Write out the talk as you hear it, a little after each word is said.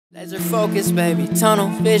Laser focus, baby, tunnel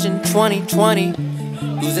vision 2020.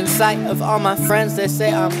 Losing sight of all my friends, they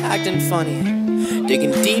say I'm acting funny.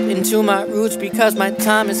 Digging deep into my roots because my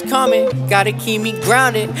time is coming. Gotta keep me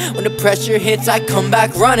grounded, when the pressure hits I come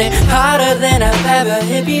back running. Harder than I've ever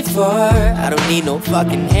hit before. I don't need no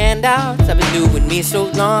fucking handouts, I've been doing me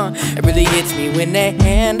so long. It really hits me when they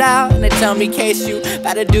hand out and they tell me, Case, you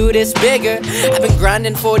better do this bigger. I've been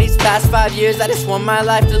grinding for these past 5 years, I just want my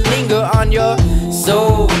life to linger on your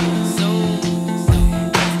soul.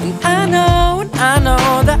 And I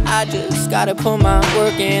know that I just gotta put my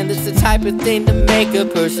work in. This the type of thing to make a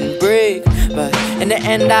person break. But in the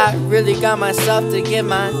end I really got myself to give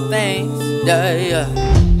my thanks, yeah.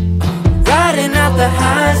 Riding out the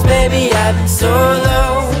highs, baby, I've been so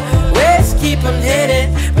low. Waves keep on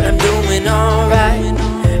hitting, but I'm doing alright.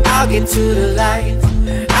 I'll get to the light,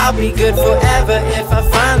 I'll be good forever if I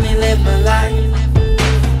finally live my life.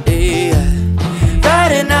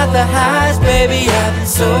 Riding out the highs, baby, I've been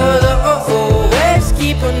so low. Waves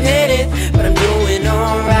keep on hitting, but I'm doing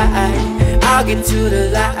alright. I'll get to the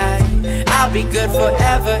light, I'll be good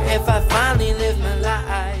forever if I finally live my life.